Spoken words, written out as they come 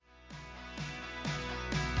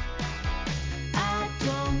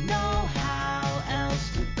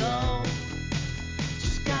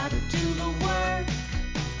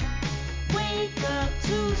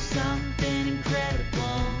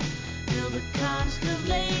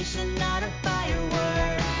constellation, not a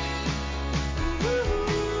firework.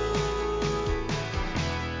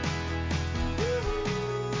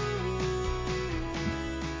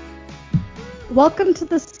 Welcome to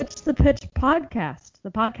the Switch the Pitch podcast,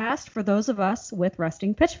 the podcast for those of us with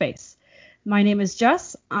resting pitch face. My name is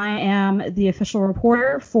Jess. I am the official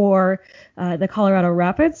reporter for the Colorado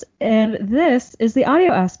Rapids, and this is the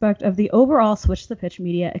audio aspect of the overall Switch the Pitch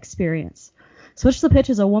media experience. Switch the Pitch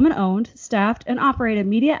is a woman-owned, staffed, and operated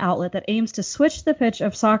media outlet that aims to switch the pitch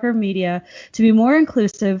of soccer media to be more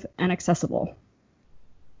inclusive and accessible.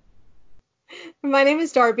 My name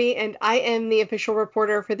is Darby, and I am the official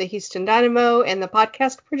reporter for the Houston Dynamo and the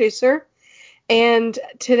podcast producer. And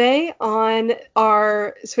today on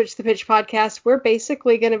our Switch the Pitch podcast, we're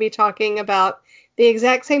basically going to be talking about the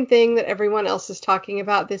exact same thing that everyone else is talking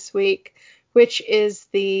about this week, which is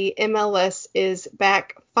the MLS is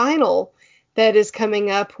Back final that is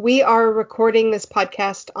coming up. We are recording this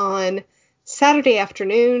podcast on Saturday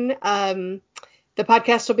afternoon. The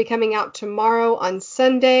podcast will be coming out tomorrow on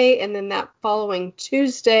Sunday, and then that following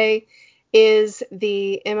Tuesday is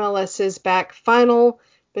the MLS's Back final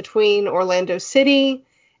between Orlando City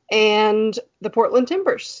and the Portland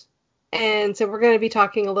Timbers. And so we're going to be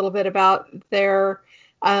talking a little bit about their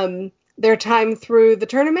time through the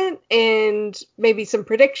tournament and maybe some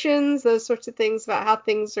predictions, those sorts of things about how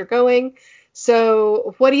things are going.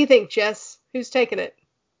 So what do you think, Jess? Who's taking it?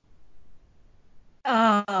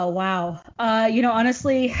 Oh, wow.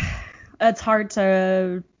 Honestly, it's hard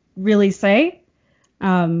to really say.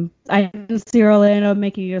 I didn't see Orlando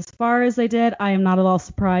making it as far as they did. I am not at all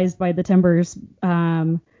surprised by the Timbers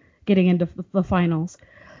getting into the finals.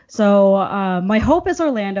 So my hope is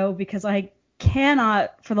Orlando because I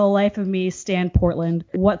cannot for the life of me stand Portland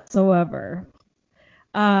whatsoever.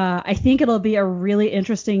 I think it'll be a really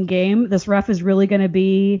interesting game. This ref is really going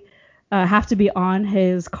to have to be on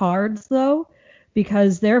his cards, though,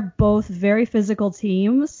 because they're both very physical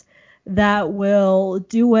teams that will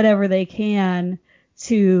do whatever they can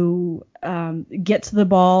to get to the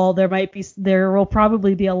ball. There will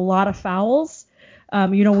probably be a lot of fouls.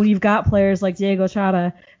 When you've got players like Diego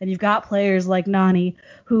Chara and you've got players like Nani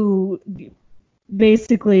who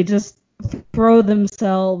basically just throw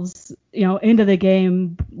themselves, into the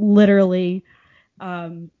game literally,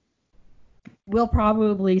 we'll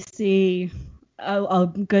probably see a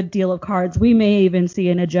good deal of cards. We may even see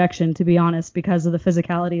an ejection, to be honest, because of the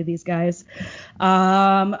physicality of these guys.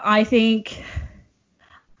 I think,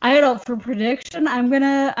 I don't know, for prediction, I'm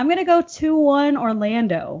gonna go 2-1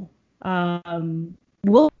 Orlando.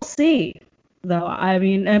 We'll see, though. I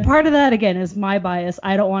mean, and part of that again is my bias.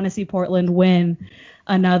 I don't want to see Portland win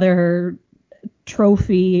another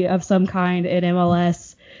trophy of some kind in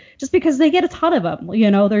MLS, just because they get a ton of them.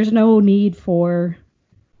 There's no need for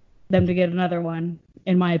them to get another one,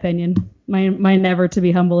 in my opinion. My never to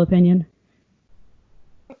be humble opinion.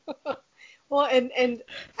 Well, and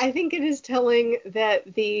I think it is telling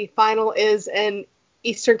that the final is an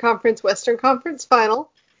Eastern Conference, Western Conference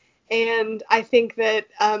final. And I think that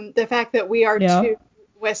the fact that we are two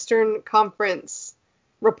Western Conference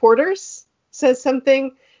reporters says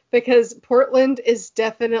something, because Portland is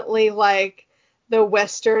definitely like the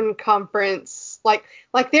Western Conference, like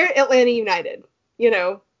they're Atlanta United,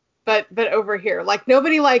 but over here, like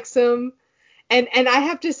nobody likes them. And I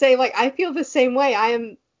have to say, like, I feel the same way. I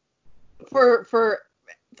am for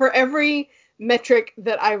every metric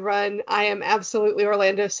that I run, I am absolutely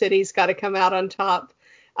Orlando City's got to come out on top.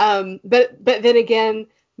 But then again,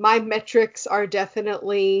 my metrics are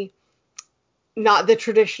definitely not the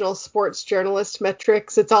traditional sports journalist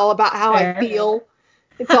metrics. It's all about how I feel.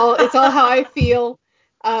 It's all how I feel.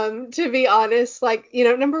 To be honest, like,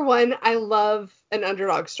 number one, I love an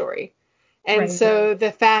underdog story. And so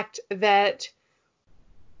the fact that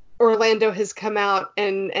Orlando has come out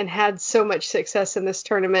and had so much success in this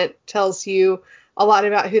tournament tells you a lot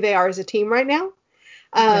about who they are as a team right now.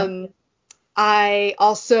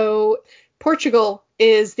 Portugal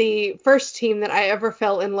is the first team that I ever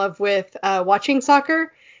fell in love with watching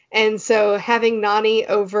soccer. And so having Nani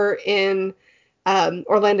over in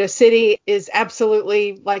Orlando City is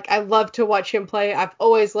absolutely, like, I love to watch him play. I've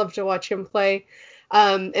always loved to watch him play.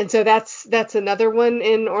 And so that's another one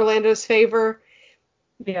in Orlando's favor.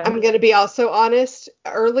 Yeah. I'm going to be also honest.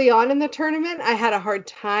 Early on in the tournament, I had a hard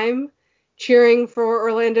time cheering for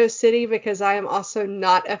Orlando City because I am also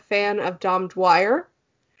not a fan of Dom Dwyer.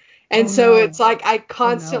 And it's like I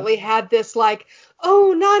constantly had this like,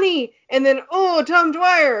 oh, Nani, and then, oh, Dom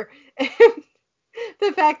Dwyer. And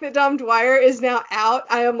the fact that Dom Dwyer is now out,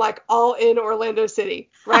 I am like all in Orlando City,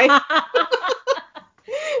 right?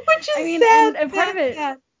 Which is sad. And part of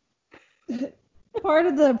it, Part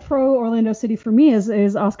of the pro Orlando City for me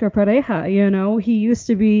is Oscar Pareja. You know, he used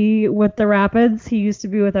to be with the Rapids. He used to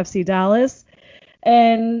be with FC Dallas.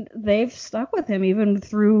 And they've stuck with him even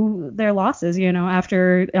through their losses, you know,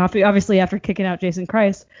 after kicking out Jason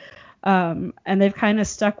Kreis. And they've kind of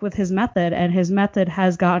stuck with his method, and his method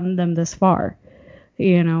has gotten them this far.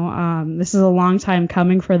 You know, this is a long time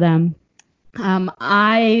coming for them.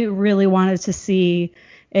 I really wanted to see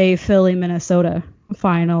a Philly-Minnesota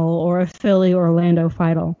final or a Philly-Orlando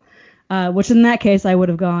final, which in that case I would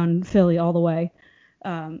have gone Philly all the way,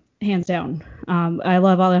 hands down. I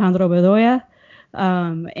love Alejandro Bedoya,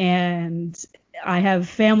 and I have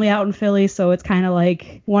family out in Philly, so it's kind of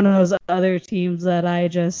like one of those other teams that I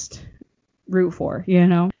just root for, you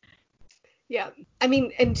know? Yeah. I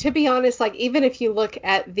mean, and to be honest, like, even if you look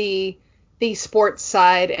at the sports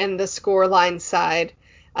side and the scoreline side,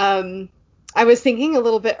 I was thinking a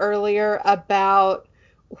little bit earlier about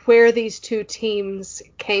where these two teams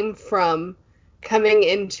came from coming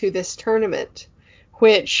into this tournament,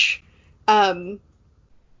 which Orlando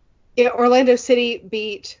City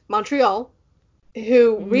beat Montreal,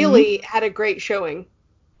 who really had a great showing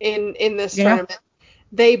in this tournament.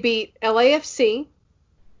 They beat LAFC,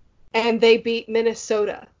 and they beat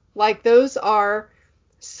Minnesota. Like, those are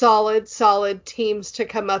solid teams to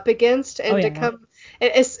come up against, and to come,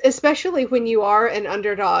 especially when you are an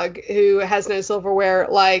underdog who has no silverware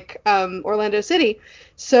like Orlando City.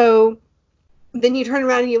 So then you turn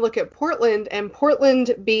around and you look at Portland, and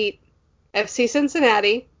Portland beat FC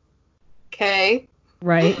Cincinnati. Okay.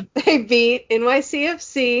 Right. They beat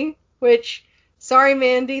NYCFC, which, sorry,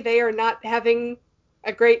 Mandy, they are not having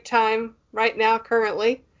a great time right now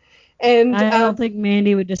currently. And I don't think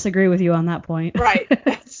Mandy would disagree with you on that point. Right.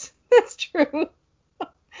 That's true.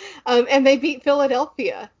 And they beat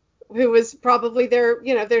Philadelphia, who was probably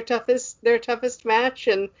their toughest match,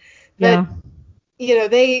 and that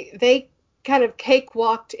they kind of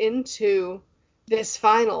cakewalked into this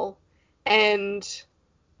final, and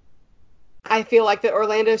I feel like that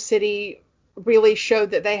Orlando City really showed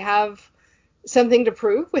that they have something to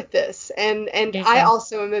prove with this. And I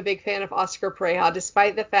also am a big fan of Oscar Pareja,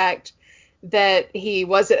 despite the fact that he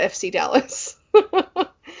was at FC Dallas. So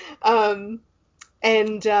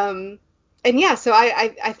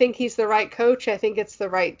I think he's the right coach. I think it's the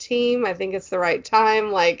right team. I think it's the right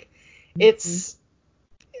time. Like,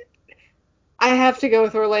 I have to go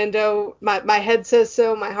with Orlando. My head says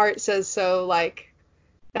so. My heart says so. Like,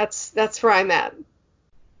 that's where I'm at.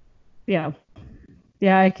 Yeah.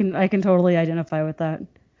 Yeah, I can totally identify with that.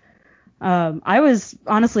 I was,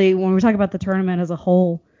 honestly, when we talk about the tournament as a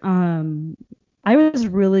whole, I was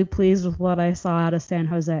really pleased with what I saw out of San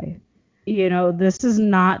Jose. You know, this is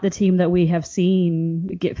not the team that we have seen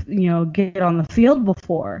get on the field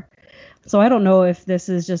before. So I don't know if this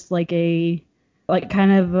is just like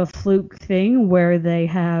kind of a fluke thing where they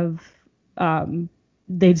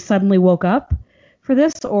suddenly woke up for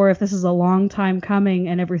this, or if this is a long time coming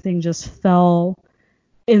and everything just fell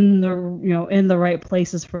in the right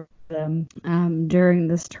places for them during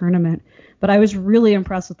this tournament. But I was really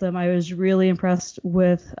impressed with them. I was really impressed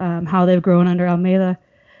with how they've grown under Almeida,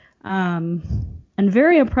 and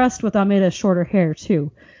very impressed with Almeida's shorter hair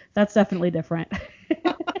too. That's definitely different.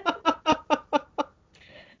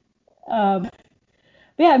 Yeah,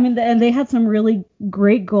 I mean, and they had some really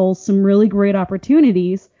great goals, some really great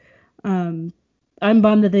opportunities. I'm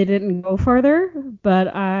bummed that they didn't go further,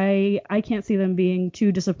 but I can't see them being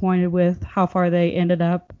too disappointed with how far they ended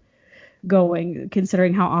up going,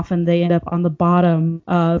 considering how often they end up on the bottom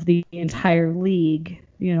of the entire league.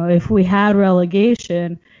 You know, if we had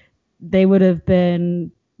relegation, they wouldn't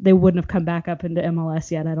have come back up into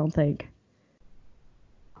MLS yet, I don't think.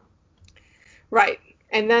 Right.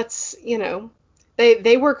 And that's,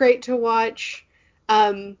 they were great to watch.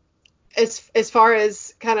 As far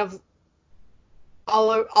as kind of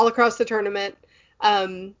all across the tournament,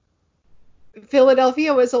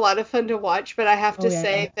 Philadelphia was a lot of fun to watch, but I have to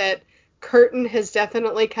say that Curtin has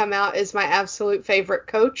definitely come out as my absolute favorite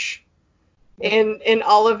coach in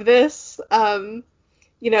all of this.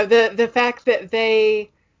 The fact that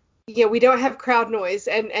we don't have crowd noise,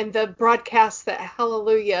 and the broadcast that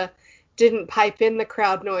Hallelujah didn't pipe in the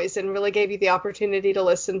crowd noise and really gave you the opportunity to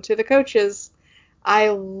listen to the coaches. I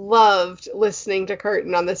loved listening to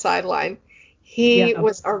Curtin on the sideline. He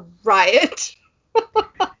was a riot.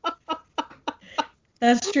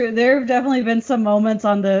 That's true. There have definitely been some moments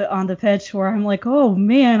on the pitch where I'm like, oh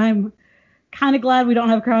man, I'm kind of glad we don't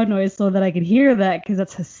have crowd noise so that I could hear that, because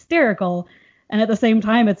that's hysterical. And at the same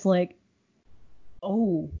time, it's like,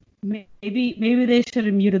 oh, maybe they should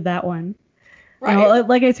have muted that one. Right. You know,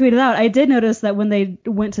 like I tweeted out, I did notice that when they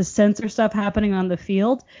went to censor stuff happening on the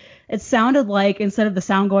field, it sounded like instead of the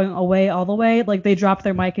sound going away all the way, like they dropped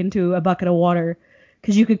their mic into a bucket of water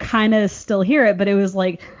because you could kind of still hear it, but it was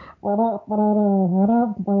like it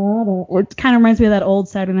kind of reminds me of that old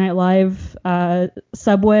Saturday Night Live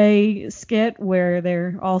subway skit where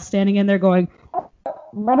they're all standing in there going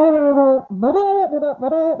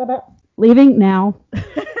leaving now.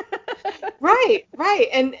 Right.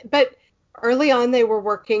 But early on they were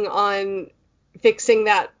working on fixing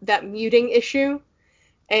that muting issue,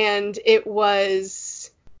 and it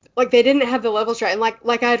was like they didn't have the levels right, and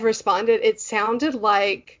like I had responded, it sounded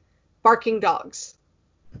like barking dogs.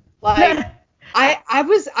 Like I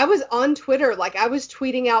was on Twitter, like I was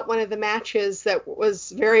tweeting out one of the matches that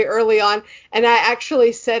was very early on, and I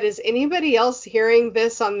actually said, is anybody else hearing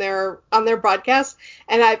this on their broadcast?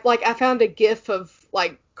 And I found a GIF of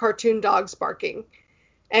like cartoon dogs barking,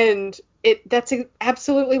 and that's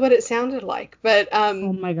absolutely what it sounded like. But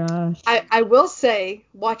oh my gosh. I will say,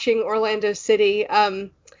 watching Orlando City,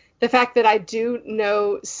 the fact that I do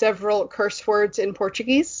know several curse words in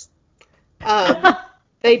Portuguese.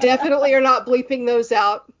 They definitely are not bleeping those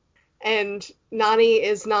out, and Nani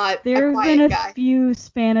is not There a have quiet been a guy. few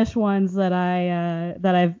Spanish ones that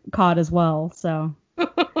I've caught as well. So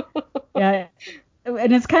yeah,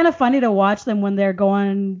 and it's kind of funny to watch them when they're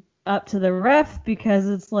going up to the ref because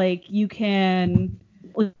it's like we've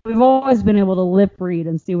always been able to lip read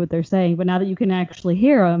and see what they're saying, but now that you can actually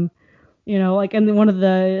hear them. You know, like in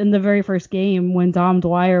the very first game when Dom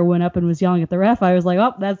Dwyer went up and was yelling at the ref, I was like,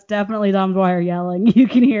 oh, that's definitely Dom Dwyer yelling. You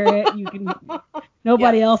can hear it.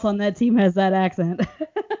 Nobody else on that team has that accent.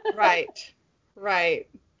 Right.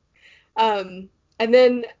 And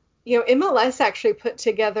then, MLS actually put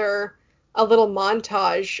together a little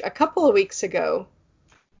montage a couple of weeks ago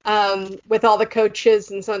with all the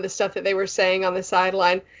coaches and some of the stuff that they were saying on the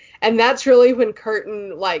sideline. And that's really when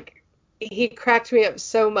Curtin, like, he cracked me up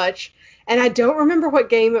so much. And I don't remember what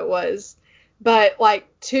game it was, but like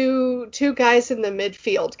two guys in the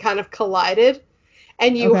midfield kind of collided,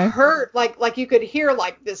 and you heard like you could hear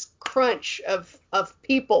like this crunch of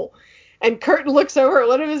people. And Curtin looks over at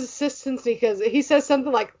one of his assistants and he says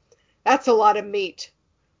something like, "That's a lot of meat.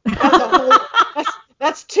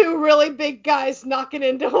 That's two really big guys knocking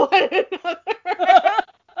into one another."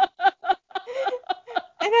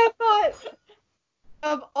 And I thought,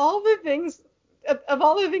 of all the things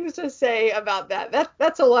to say about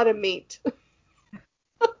that's a lot of meat. But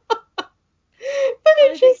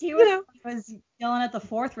it just, he was yelling at the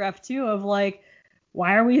fourth ref too of like,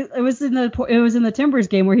 why are we? It was in the Timbers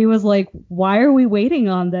game where he was like, why are we waiting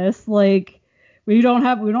on this? Like, we don't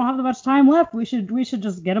have that much time left. We should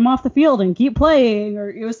just get him off the field and keep playing, or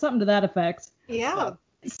it was something to that effect. Yeah.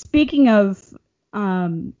 Speaking of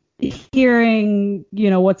hearing,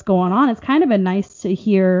 what's going on, it's kind of been nice to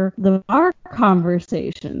hear the VAR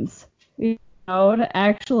conversations.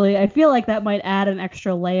 Actually, I feel like that might add an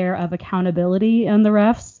extra layer of accountability in the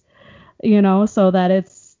refs, so that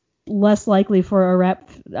it's less likely for a ref.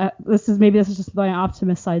 This is just my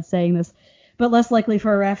optimist side saying this, but less likely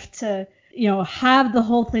for a ref to, have the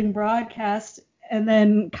whole thing broadcast and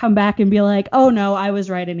then come back and be like, oh no, I was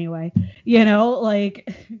right anyway.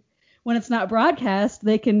 Like when it's not broadcast,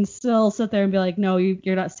 they can still sit there and be like, no,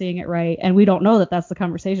 you're not seeing it right, and we don't know that that's the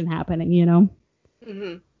conversation happening.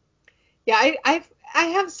 Mm-hmm. Yeah, I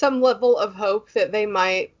have some level of hope that they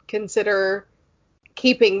might consider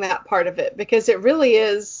keeping that part of it, because it really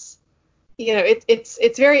is,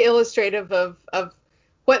 it's very illustrative of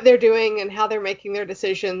what they're doing and how they're making their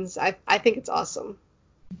decisions. I think it's awesome.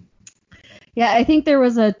 Yeah, I think there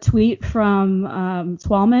was a tweet from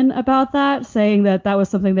Twellman about that, saying that was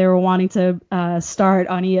something they were wanting to start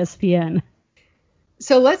on ESPN.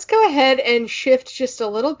 So let's go ahead and shift just a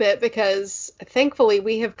little bit, because thankfully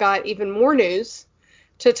we have got even more news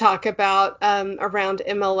to talk about around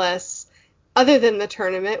MLS other than the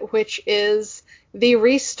tournament, which is the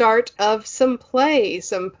restart of some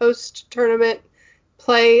post-tournament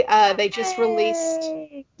play. They just released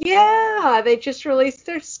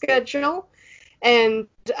their schedule, and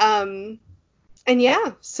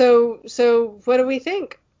yeah. So what do we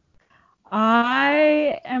think?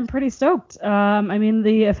 I am pretty stoked.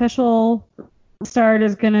 The official start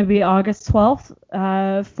is going to be August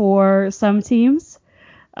 12th for some teams.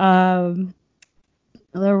 The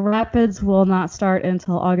Rapids will not start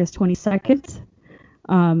until August 22nd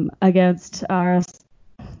against RS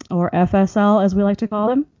or FSL, as we like to call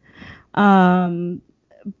them.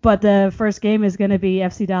 But the first game is going to be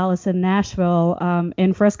FC Dallas in Nashville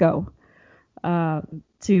in Frisco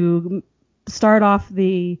to start off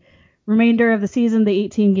the remainder of the season, the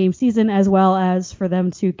 18-game season, as well as for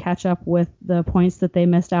them to catch up with the points that they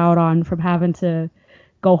missed out on from having to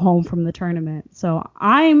go home from the tournament. So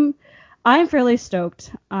I'm fairly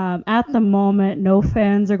stoked. At the moment, no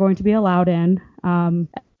fans are going to be allowed in.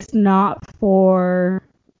 It's not for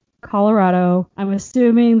Colorado. I'm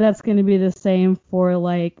assuming that's going to be the same for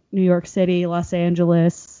like New York City, Los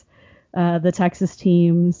Angeles, the Texas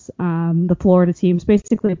teams, the Florida teams,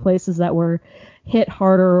 basically places that were hit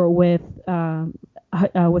harder with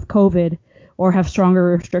COVID or have stronger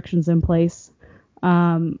restrictions in place.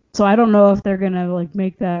 So I don't know if they're going to like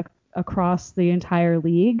make that across the entire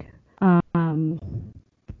league.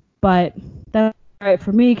 But that's all right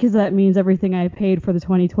for me because that means everything I paid for the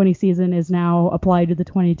 2020 season is now applied to the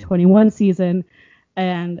 2021 season,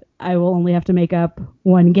 and I will only have to make up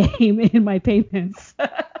one game in my payments.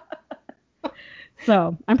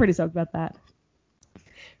 So I'm pretty stoked about that.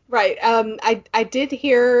 Right. I did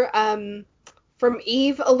hear from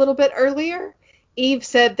Eve a little bit earlier. Eve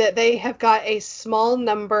said that they have got a small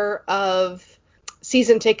number of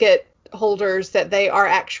season ticket holders that they are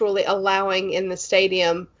actually allowing in the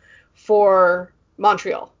stadium for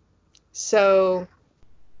Montreal. So,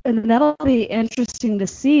 and that'll be interesting to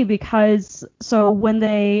see because so when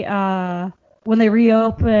they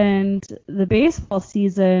reopened the baseball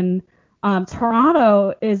season,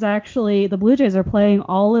 Toronto is actually the Blue Jays are playing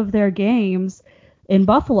all of their games in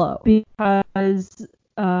Buffalo because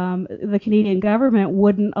the Canadian government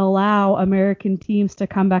wouldn't allow American teams to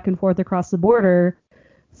come back and forth across the border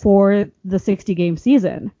for the 60-game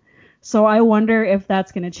season. So I wonder if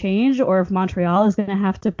that's going to change or if Montreal is going to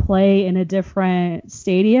have to play in a different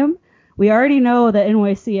stadium. We already know that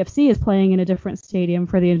NYCFC is playing in a different stadium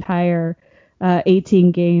for the entire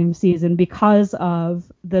 18-game season because of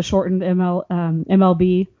the shortened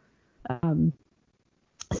MLB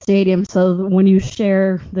stadium. So when you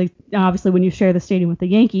share the stadium with the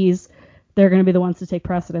Yankees, they're going to be the ones to take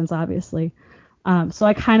precedence, obviously. So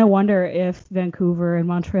I kind of wonder if Vancouver and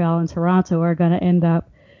Montreal and Toronto are going to end up,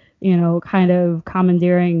 kind of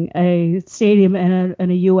commandeering a stadium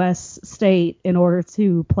in a U.S. state in order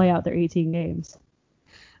to play out their 18 games.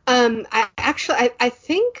 I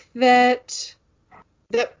think that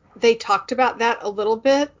they talked about that a little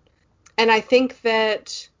bit, and I think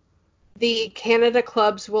that the Canada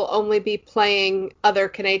clubs will only be playing other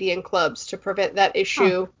Canadian clubs to prevent that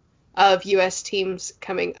issue of U.S. teams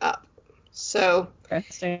coming up. So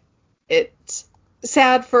it's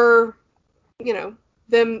sad for,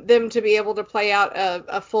 them to be able to play out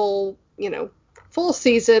a full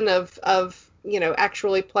season of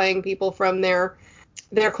actually playing people from their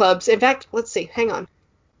clubs. In fact, let's see, hang on.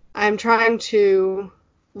 I'm trying to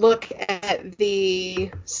look at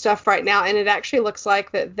the stuff right now, and it actually looks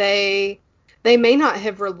like that they may not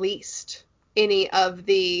have released any of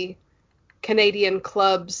the Canadian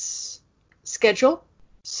clubs' schedule.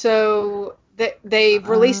 So they've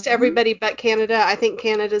released everybody but Canada. I think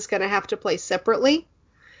Canada's going to have to play separately.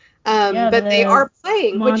 But they are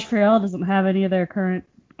playing. Montreal doesn't have any of their current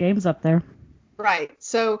games up there. Right.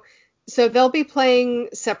 So they'll be playing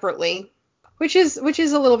separately, which is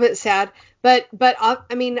a little bit sad. But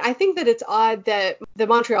I mean, I think that it's odd that the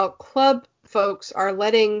Montreal club folks are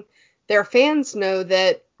letting their fans know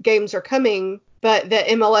that games are coming, but that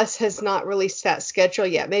MLS has not released that schedule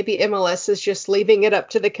yet. Maybe MLS is just leaving it up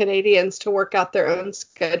to the Canadians to work out their own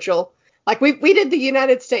schedule. Like we did the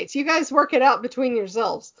United States. You guys work it out between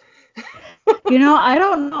yourselves. I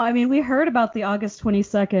don't know. I mean, we heard about the August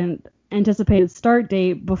 22nd anticipated start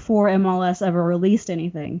date before MLS ever released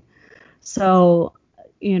anything. So,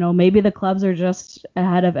 maybe the clubs are just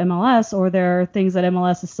ahead of MLS, or there are things that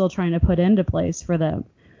MLS is still trying to put into place for them.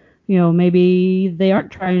 Maybe they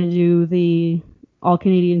aren't trying to do the all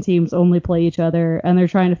Canadian teams only play each other, and they're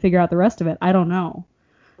trying to figure out the rest of it. I don't know.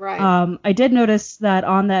 Right. I did notice that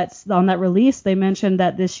on that release, they mentioned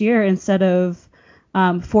that this year, instead of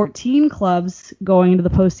 14 clubs going into the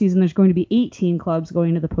postseason, there's going to be 18 clubs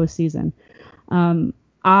going into the postseason.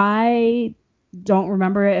 I don't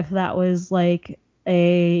remember if that was like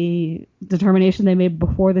a determination they made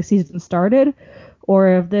before the season started, or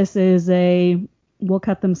if this is we'll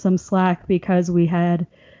cut them some slack because we had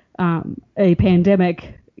a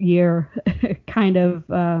pandemic year kind of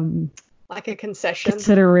like a concession.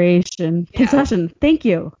 Consideration. Yeah. Concession. Thank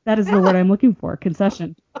you. That is the word I'm looking for.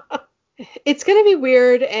 Concession. It's going to be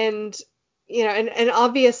weird, and and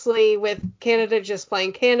obviously with Canada just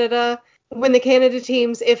playing Canada, when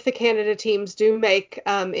if the Canada teams do make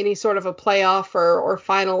any sort of a playoff or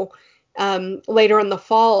final later in the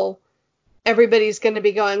fall, everybody's going to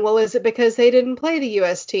be going, well, is it because they didn't play the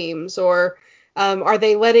U.S. teams, or are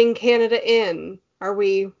they letting Canada in? Are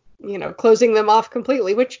we closing them off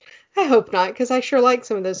completely, which I hope not, because I sure like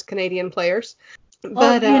some of those Canadian players.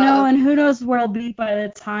 But and who knows where it'll be by the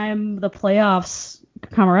time the playoffs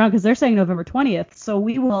come around, because they're saying November 20th. So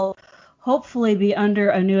we will hopefully be under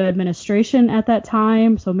a new administration at that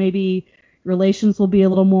time. So maybe relations will be a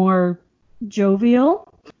little more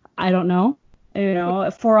jovial. I don't know.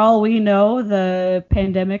 For all we know, the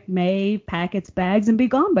pandemic may pack its bags and be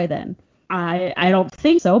gone by then. I don't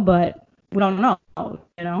think so, but we don't know.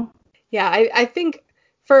 Yeah, I think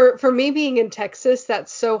for me being in Texas,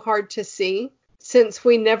 that's so hard to see, since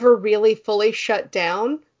we never really fully shut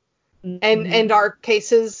down. Mm-hmm. And our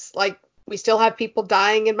cases, like, we still have people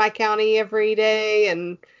dying in my county every day,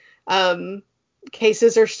 and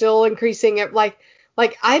cases are still increasing.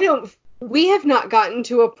 We have not gotten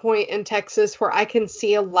to a point in Texas where I can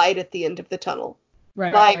see a light at the end of the tunnel.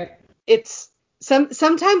 Right. Like, it's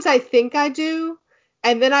sometimes I think I do,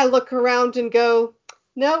 and then I look around and go,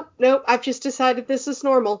 nope, I've just decided this is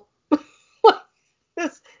normal.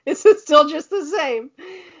 This is still just the same.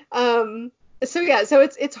 So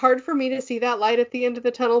it's hard for me to see that light at the end of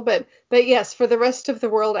the tunnel, but yes, for the rest of the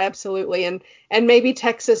world, absolutely. And maybe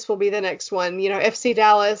Texas will be the next one. FC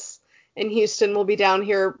Dallas and Houston will be down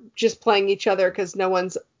here just playing each other because no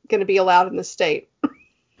one's going to be allowed in the state.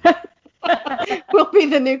 We'll be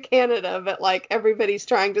the new Canada, but like everybody's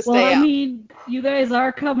trying to stay out. Well, I mean, you guys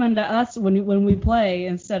are coming to us when we play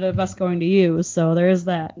instead of us going to you, so there is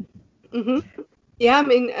that. Mm-hmm. Yeah, I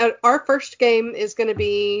mean, our first game is going to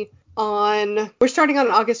be we're starting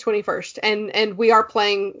on August 21st, and we are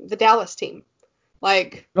playing the Dallas team.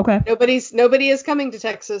 Like, okay. Nobody is coming to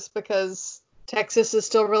Texas because Texas is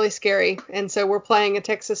still really scary, and so we're playing a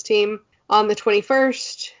Texas team on the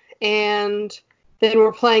 21st, and then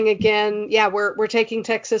we're playing again. Yeah, we're taking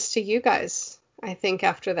Texas to you guys, I think,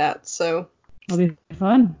 after that. So it'll be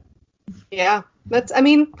fun. Yeah,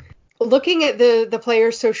 looking at the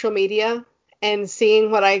players' social media and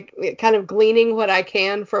seeing gleaning what I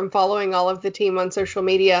can from following all of the team on social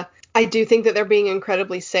media, I do think that they're being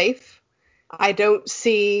incredibly safe. I don't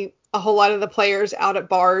see a whole lot of the players out at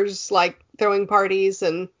bars, like throwing parties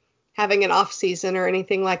and having an off season or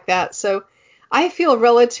anything like that. So I feel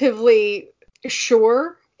relatively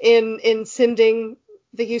sure in sending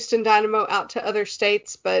the Houston Dynamo out to other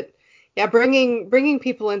states, but yeah, bringing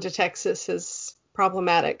people into Texas is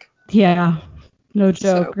problematic. Yeah, no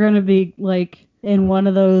joke. So, we're gonna be like in one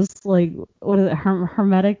of those, like, what is it,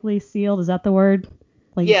 hermetically sealed? Is that the word?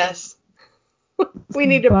 Like, yes. We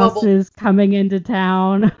need a bubble. Buses coming into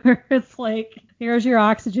town. It's like, here's your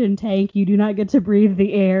oxygen tank. You do not get to breathe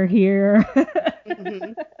the air here.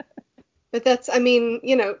 Mm-hmm. But that's,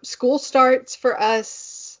 school starts for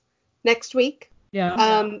us next week.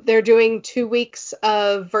 Yeah. They're doing 2 weeks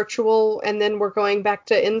of virtual, and then we're going back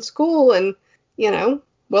to in school, and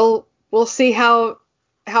we'll see how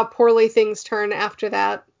poorly things turn after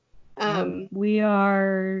that. We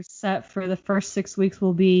are set for the first 6 weeks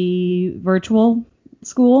will be virtual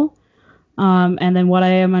school. And then what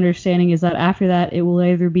I am understanding is that after that, it will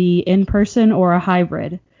either be in person or a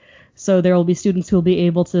hybrid. So there will be students who will be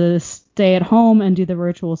able to stay at home and do the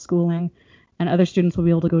virtual schooling, and other students will be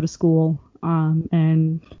able to go to school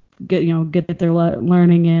and get their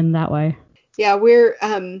learning in that way. Yeah, we're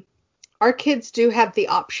our kids do have the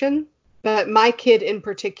option, but my kid in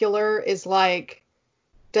particular is like,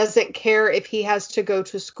 doesn't care if he has to go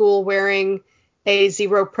to school wearing a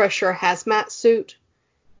zero pressure hazmat suit.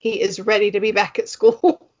 He is ready to be back at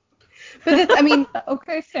school. But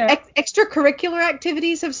okay, fair. Extracurricular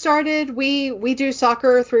activities have started. We do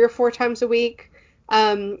soccer 3 or 4 times a week.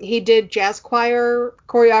 He did jazz choir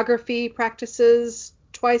choreography practices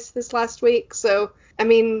twice this last week. So,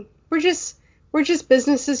 we're just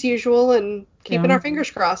business as usual and keeping our fingers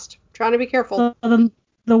crossed, trying to be careful. So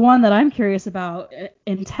the one that I'm curious about,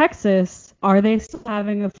 in Texas, are they still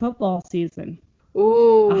having a football season?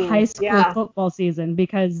 Ooh, a high school football season,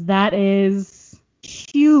 because that is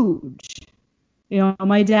huge.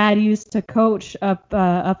 My dad used to coach up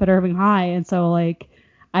at Irving High, and so like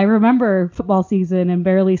I remember football season and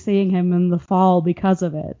barely seeing him in the fall because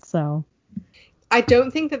of it. So I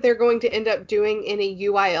don't think that they're going to end up doing any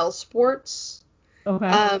UIL sports.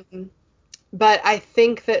 Okay. But I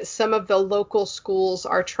think that some of the local schools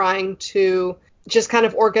are trying to just kind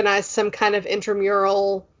of organize some kind of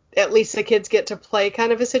intramural, at least the kids get to play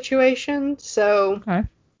kind of a situation. So, okay.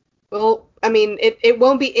 Well, it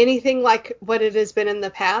won't be anything like what it has been in the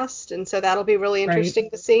past, and so that'll be really interesting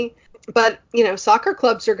to see. But, soccer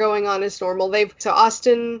clubs are going on as normal. So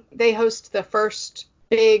Austin, they host the first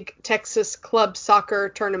big Texas club soccer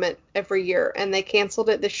tournament every year, and they canceled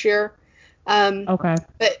it this year. Okay.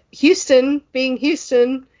 But Houston, being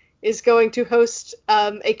Houston, is going to host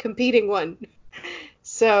a competing one.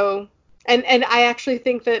 So, and I actually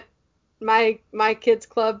think that my kids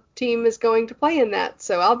club team is going to play in that.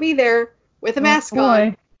 So I'll be there with a mask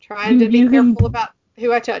on, trying to be careful about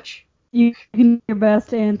who I touch. You can do your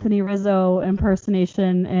best Anthony Rizzo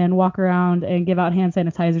impersonation and walk around and give out hand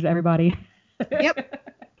sanitizer to everybody. Yep.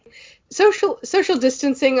 Social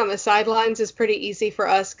distancing on the sidelines is pretty easy for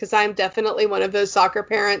us because I'm definitely one of those soccer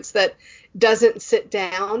parents that doesn't sit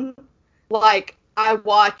down. Like, I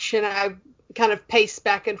watch and I kind of pace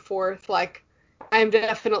back and forth. Like, I'm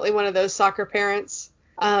definitely one of those soccer parents.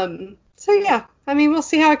 So yeah, I mean, we'll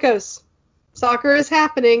see how it goes. Soccer is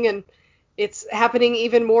happening, and it's happening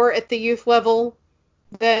even more at the youth level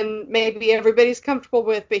than maybe everybody's comfortable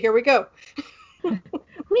with, but here we go.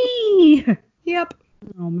 Whee! Yep.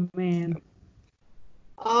 Oh, man.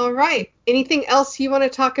 All right. Anything else you want to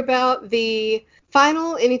talk about the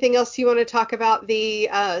final? Anything else you want to talk about the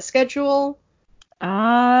schedule?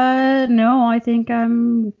 No, I think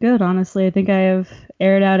I'm good, honestly. I think I have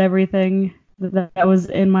aired out everything that was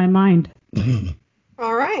in my mind.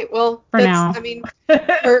 All right. Well, For now. I mean,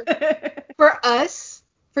 for us,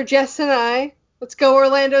 for Jess and I, let's go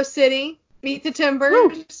Orlando City, meet the Timbers.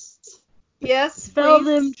 Woo! Yes, Fell please.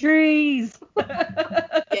 them trees.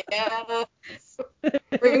 Yeah.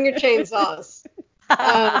 Bring your chainsaws.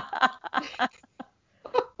 I'm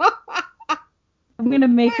going to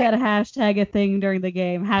make that hashtag a thing during the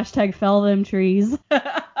game. Hashtag fell them trees.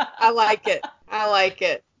 I like it. I like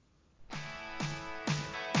it.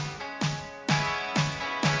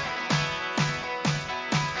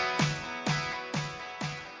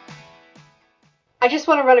 I just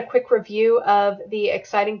want to run a quick review of the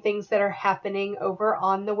exciting things that are happening over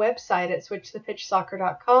on the website at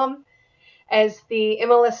switchthepitchsoccer.com. As the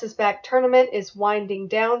MLS is Back tournament is winding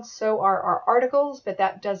down, so are our articles, but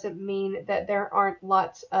that doesn't mean that there aren't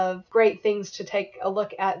lots of great things to take a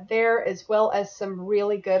look at there, as well as some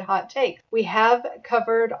really good hot takes. We have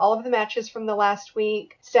covered all of the matches from the last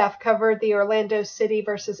week. Staff covered the Orlando City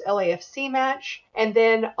versus LAFC match, and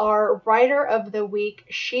then our writer of the week,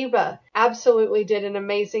 Sheba, absolutely did an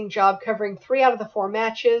amazing job covering 3 out of the 4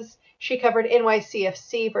 matches. She covered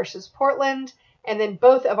NYCFC versus Portland, and then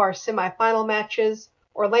both of our semifinal matches,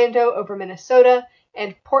 Orlando over Minnesota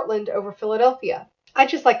and Portland over Philadelphia. I'd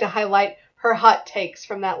just like to highlight her hot takes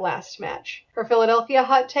from that last match. Her Philadelphia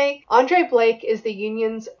hot take, Andre Blake is the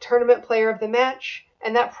Union's tournament player of the match,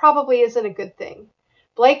 and that probably isn't a good thing.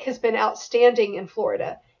 Blake has been outstanding in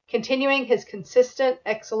Florida, continuing his consistent,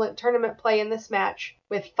 excellent tournament play in this match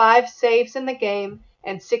with 5 saves in the game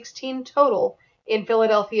and 16 total in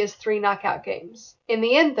Philadelphia's 3 knockout games. In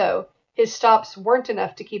the end, though, his stops weren't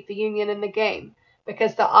enough to keep the Union in the game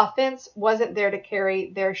because the offense wasn't there to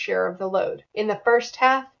carry their share of the load. In the first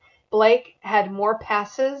half, Blake had more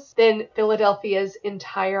passes than Philadelphia's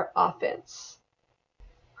entire offense.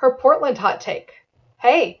 Her Portland hot take.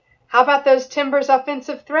 Hey, how about those Timbers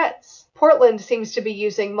offensive threats? Portland seems to be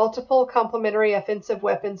using multiple complementary offensive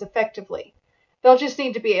weapons effectively. They'll just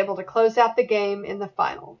need to be able to close out the game in the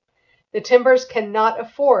final. The Timbers cannot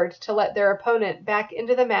afford to let their opponent back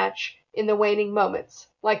into the match in the waning moments,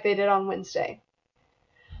 like they did on Wednesday.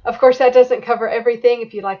 Of course, that doesn't cover everything.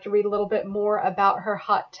 If you'd like to read a little bit more about her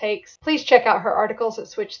hot takes, please check out her articles at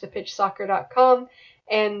switchthepitchsoccer.com,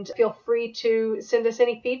 and feel free to send us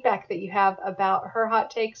any feedback that you have about her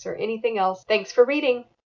hot takes or anything else. Thanks for reading.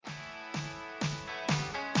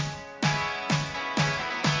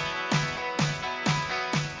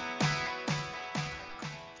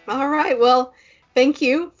 All right. Well, thank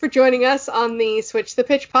you for joining us on the Switch the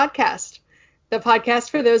Pitch podcast, the podcast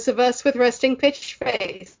for those of us with resting pitch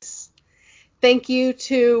face. Thank you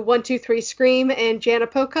to 123 Scream and Jana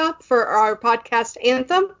Pokop for our podcast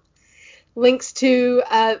anthem. Links to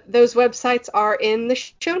those websites are in the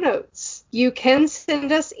show notes. You can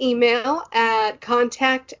send us email at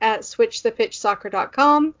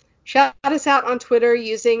contact@switchthepitchsoccer.com. Shout us out on Twitter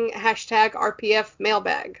using hashtag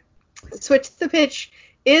RPFmailbag. Switch the Pitch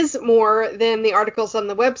is more than the articles on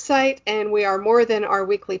the website, and we are more than our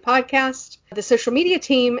weekly podcast. The social media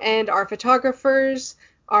team and our photographers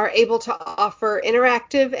are able to offer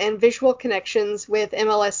interactive and visual connections with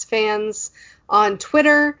MLS fans on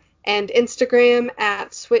Twitter and Instagram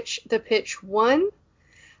at SwitchThePitch1.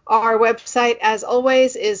 Our website, as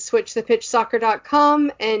always, is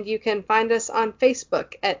switchthepitchsoccer.com, and you can find us on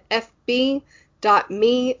Facebook at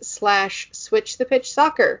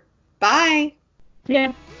fb.me/switchthepitchsoccer. Bye!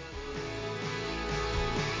 Yeah.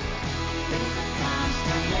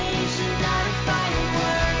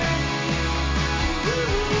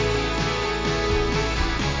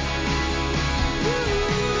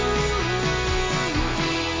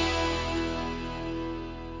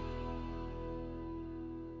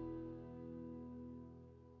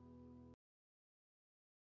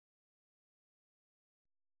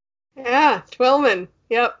 Yeah, Twillman.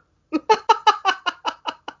 Yep.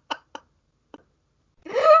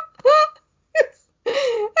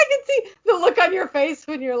 I can see the look on your face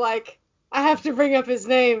when you're like, I have to bring up his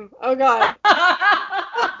name. Oh God.